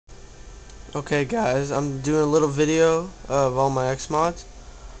Okay guys, I'm doing a little video of all my xmods.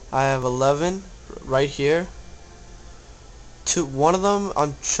 I have 11 right here. One of them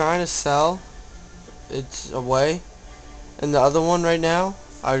I'm trying to sell. It's away. And the other one right now,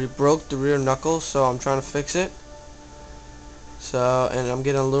 I broke the rear knuckles, so I'm trying to fix it. And I'm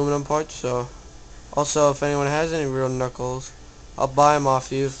getting aluminum parts, so also if anyone has any rear knuckles, I'll buy them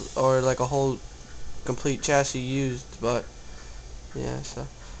off you, or like a whole complete chassis used, but yeah, so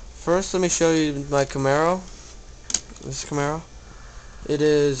first let me show you my Camaro. This Camaro. It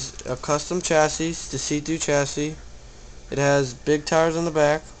is a custom chassis, the see-through chassis. It has big tires on the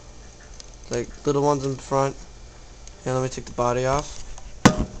back, like little ones in the front. And let me take the body off.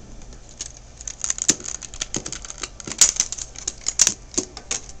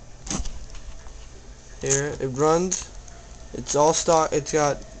 Here, it runs. It's all stock. It's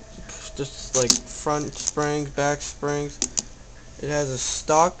got just like front springs, back springs. It has a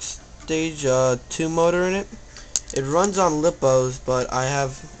stock stage 2 motor in it. It runs on lipos, but I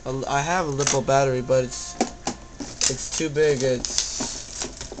have a lipo battery, but it's too big.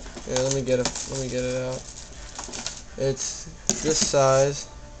 Let me get it out. It's this size,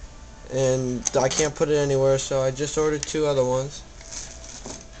 and I can't put it anywhere, so I just ordered 2 other ones.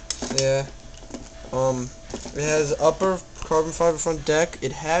 Yeah. It has upper carbon fiber front deck.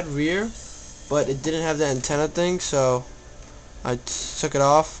 It had rear, but it didn't have the antenna thing, so I took it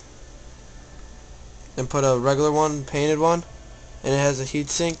off and put a regular one, painted one, and it has a heat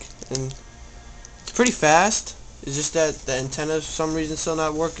sink, and it's pretty fast. It's just that the antenna for some reason still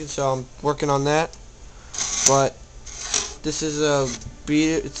not working, so I'm working on that. But this is a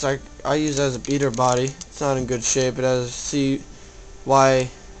beater. It's like I use it as a beater body. It's not in good shape. It has CYA.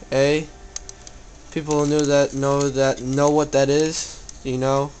 People who know what that is. You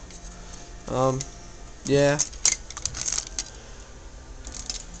know. Yeah.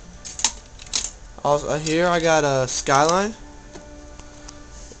 Also here I got a Skyline.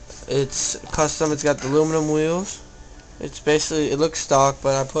 It's custom. It's got the aluminum wheels. It's basically, it looks stock,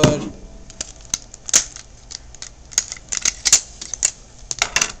 but I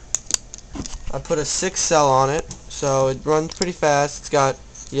put a 6 cell on it, so it runs pretty fast. It's got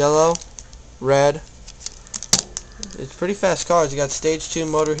yellow, red. It's pretty fast car. It's got stage 2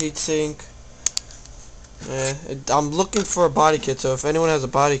 motor heat sink. I'm looking for a body kit, so if anyone has a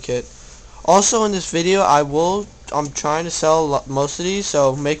body kit. Also in this video, I'm trying to sell most of these,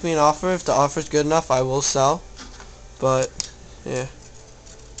 so make me an offer. If the offer's good enough, I will sell. But yeah.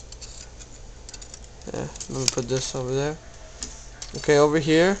 Let me put this over there. Okay, over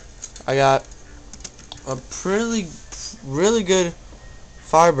here I got a really good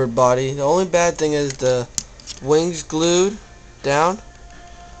Firebird body. The only bad thing is the wings glued down.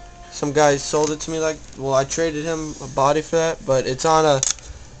 Some guy sold it to me, I traded him a body for that, but it's on a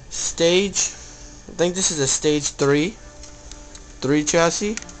stage, I think this is a stage 3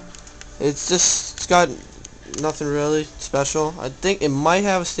 chassis. It's got nothing really special. I think it might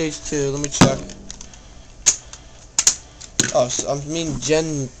have a stage 2. Let me check. Oh, I mean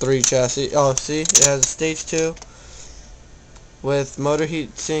Gen 3 chassis. Oh, see, it has a stage 2 with motor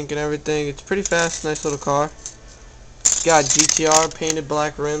heat sink and everything. It's pretty fast, nice little car. It's got GTR painted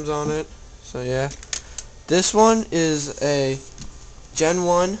black rims on it. So yeah. This one is a Gen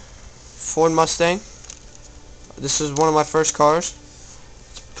 1 Ford Mustang. This is one of my first cars.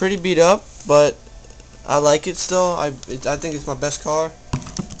 It's pretty beat up, but I like it still. I think it's my best car.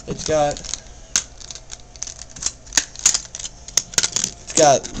 It's got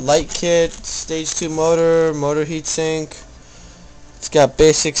light kit, stage 2 motor heat sink. It's got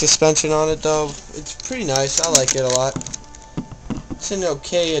basic suspension on it though. It's pretty nice. I like it a lot. It's in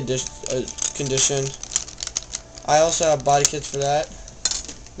okay condition. I also have body kits for that.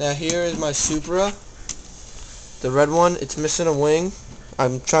 Now here is my Supra, the red one. It's missing a wing.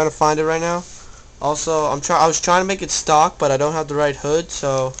 I'm trying to find it right now. Also, I was trying to make it stock, but I don't have the right hood.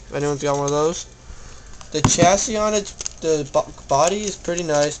 So if anyone's got one of those, the chassis on it, the body is pretty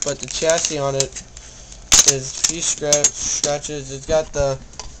nice, but the chassis on it is a few scratches. It's got the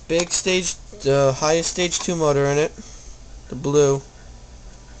the highest stage 2 motor in it, the blue.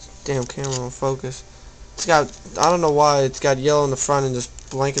 Damn camera won't focus. It's got, I don't know why it's got yellow in the front and just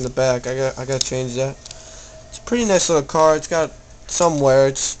blank in the back. I gotta change that. It's a pretty nice little car. It's got some wear.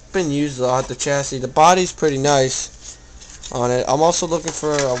 It's been used a lot. The chassis, the body's pretty nice on it. I'm also looking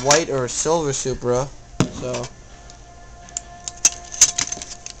for a white or a silver Supra. So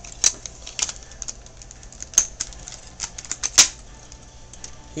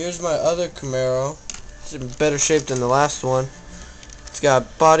here's my other Camaro. It's in better shape than the last one. It's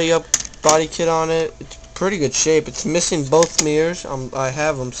got body kit on it. It's pretty good shape. It's missing both mirrors. I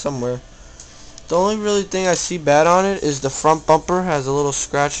have them somewhere. The only really thing I see bad on it is the front bumper has a little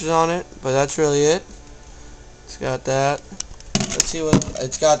scratches on it, but that's really it. It's got that. Let's see what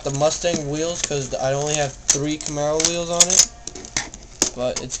it's got. The Mustang wheels, because I only have 3 Camaro wheels on it.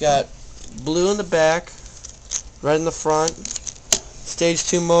 But it's got blue in the back, red in the front, stage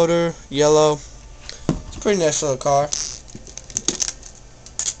 2 motor, yellow. It's a pretty nice little car.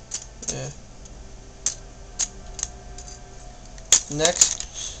 Yeah. Next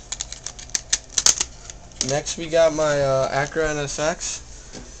we got my Acura NSX,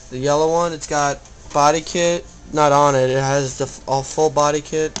 the yellow one. It's got body kit, not on it. It has the full body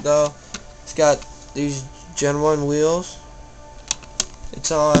kit though. It's got these Gen 1 wheels.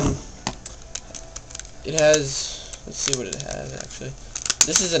 It's on. It has. Let's see what it has actually.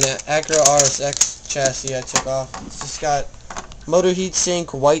 This is an Acura RSX chassis I took off. It's just got motor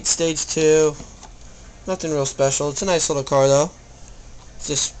heatsink, white stage 2. Nothing real special. It's a nice little car though. It's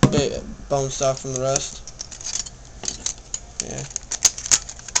just bone stock from the rest. Yeah.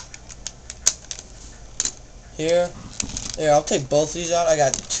 Here, I'll take both these out. I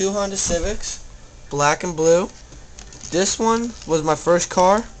got 2 Honda Civics, black and blue. This one was my first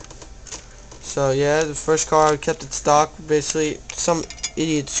car. So yeah, the first car I kept it stock. Basically, some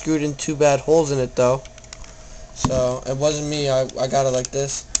idiot screwed in 2 bad holes in it though. So it wasn't me. I got it like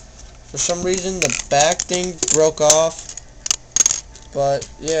this. For some reason, the back thing broke off. But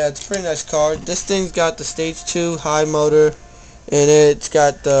yeah, it's a pretty nice car. This thing's got the stage 2 high motor in it. It's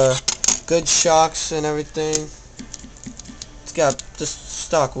got the good shocks and everything. It's got just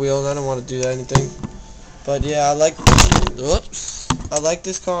stock wheels. I don't want to do anything. But yeah, I like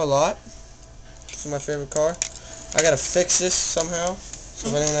this car a lot. This is my favorite car. I gotta fix this somehow. So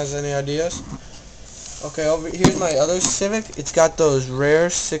if anyone has any ideas. Okay, over here's my other Civic. It's got those rare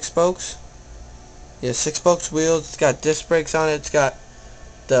 6 spokes. Yeah, 6 spokes wheels. It's got disc brakes on it. It's got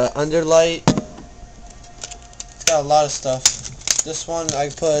the underlight. It's got a lot of stuff. This one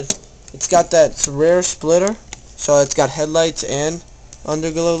it's got that rare splitter. So it's got headlights and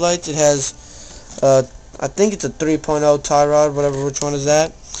underglow lights. It has, I think it's a 3.0 tie rod, whatever, which one is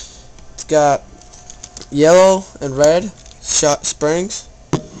that. It's got yellow and red springs.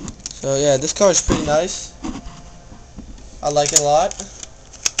 So yeah, this car is pretty nice. I like it a lot.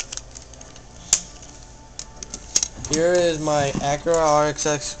 Here is my Acura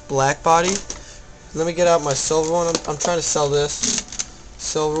RXX black body. Let me get out my silver one. I'm trying to sell this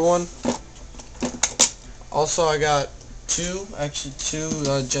silver one. Also, I got two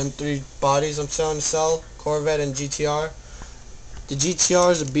Gen 3 bodies I'm selling to sell, Corvette and GTR. The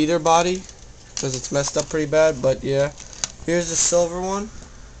GTR is a beater body because it's messed up pretty bad, but yeah. Here's the silver one.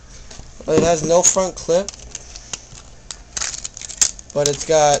 It has no front clip, but it's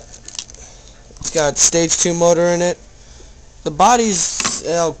got stage 2 motor in it. The body's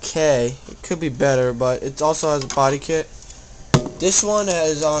okay. It could be better, but it also has a body kit. This one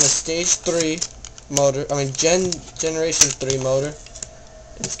is on a stage 3 motor. I mean generation 3 motor.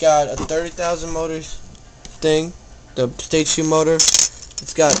 It's got a 30,000 motors thing, the stage 2 motor.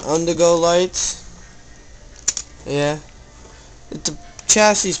 It's got underglow lights. Yeah. The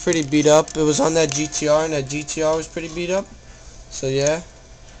chassis is pretty beat up. It was on that GTR, and that GTR was pretty beat up. So yeah.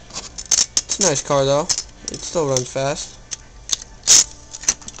 It's a nice car though. It still runs fast.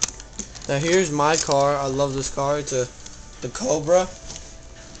 Now here's my car. I love this car. It's the Cobra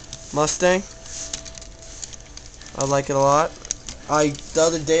Mustang. I like it a lot. The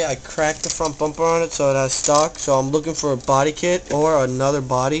other day I cracked the front bumper on it so it has stock. So I'm looking for a body kit or another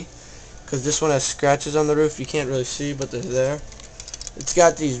body, because this one has scratches on the roof. You can't really see, but they're there. It's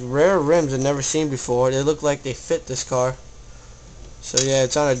got these rare rims I've never seen before. They look like they fit this car. So yeah,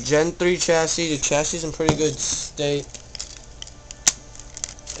 it's on a Gen 3 chassis. The chassis is in pretty good state.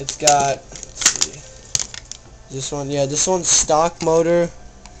 It's got, let's see, this one. Yeah, this one's stock motor.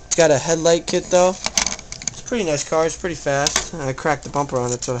 It's got a headlight kit though. It's a pretty nice car. It's pretty fast. I cracked the bumper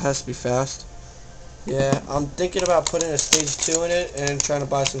on it, so it has to be fast. Yeah, I'm thinking about putting a stage 2 in it and trying to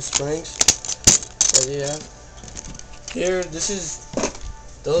buy some springs. But yeah, here, this is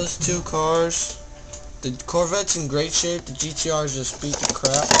those 2 cars. The Corvette's in great shape. The GTR's just beat the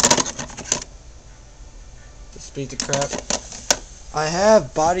crap. Just beat the crap. I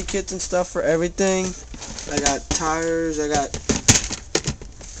have body kits and stuff for everything. I got tires. I got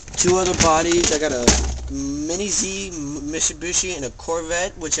 2 other bodies. I got a Mini Z Mitsubishi and a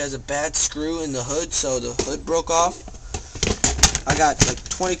Corvette, which has a bad screw in the hood, so the hood broke off. I got like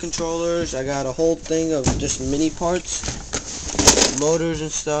 20 controllers. I got a whole thing of just mini parts, motors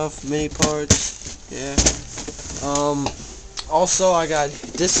and stuff, mini parts. Yeah. Also I got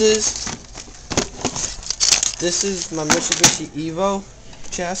this is my Mitsubishi Evo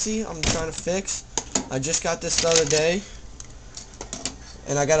chassis I'm trying to fix. I just got this the other day,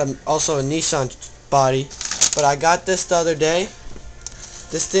 and I got also a Nissan body, but I got this the other day.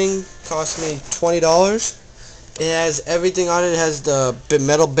 This thing cost me $20. It has everything on it. It has the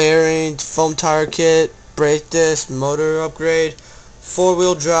metal bearings, foam tire kit, brake disc, motor upgrade,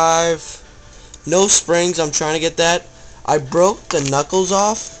 4-wheel drive, no springs. I'm trying to get that. I broke the knuckles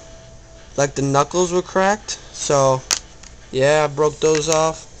off, like the knuckles were cracked, so yeah, I broke those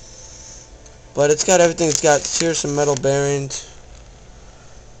off. But it's got everything. It's got, here's some metal bearings.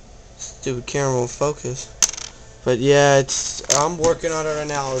 Stupid camera won't focus. But yeah, I'm working on it right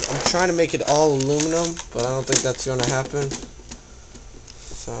now. I'm trying to make it all aluminum, but I don't think that's gonna happen.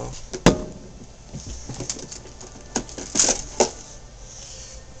 So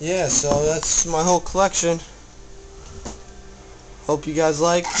yeah, so that's my whole collection. Hope you guys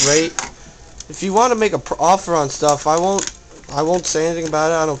like, rate. If you want to make an offer on stuff, I won't say anything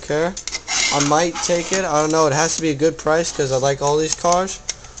about it. I don't care. I might take it. I don't know. It has to be a good price because I like all these cars.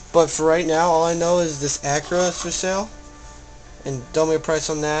 But for right now, all I know is this Acura is for sale, and don't make a price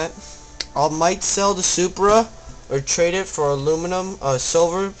on that. I might sell the Supra or trade it for aluminum,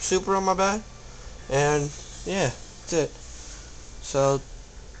 silver Supra, my bad. And yeah, that's it. So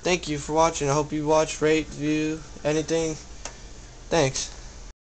thank you for watching. I hope you watch, rate, view, anything. Thanks.